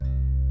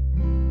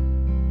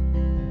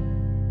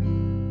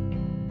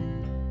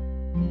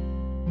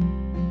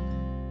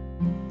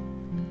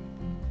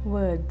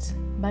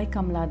by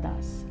Kamala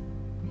Das.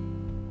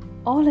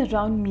 All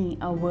around me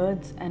are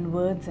words and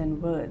words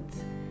and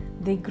words.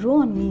 They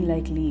grow on me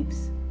like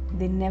leaves.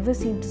 They never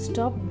seem to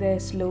stop their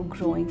slow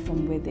growing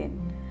from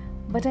within.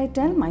 But I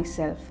tell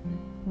myself,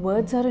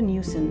 words are a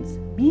nuisance.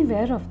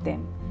 Beware of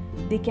them.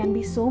 They can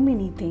be so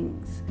many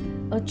things.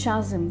 A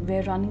chasm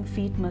where running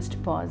feet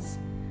must pause.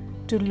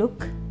 To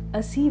look,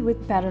 a sea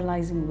with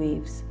paralyzing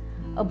waves.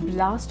 A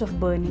blast of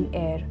burning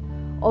air.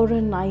 Or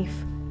a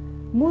knife,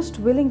 most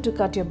willing to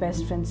cut your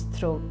best friend's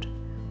throat.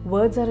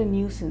 Words are a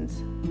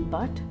nuisance,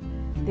 but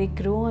they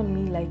grow on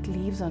me like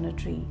leaves on a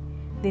tree.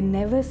 They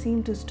never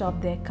seem to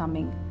stop their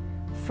coming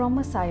from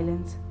a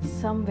silence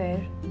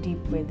somewhere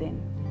deep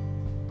within.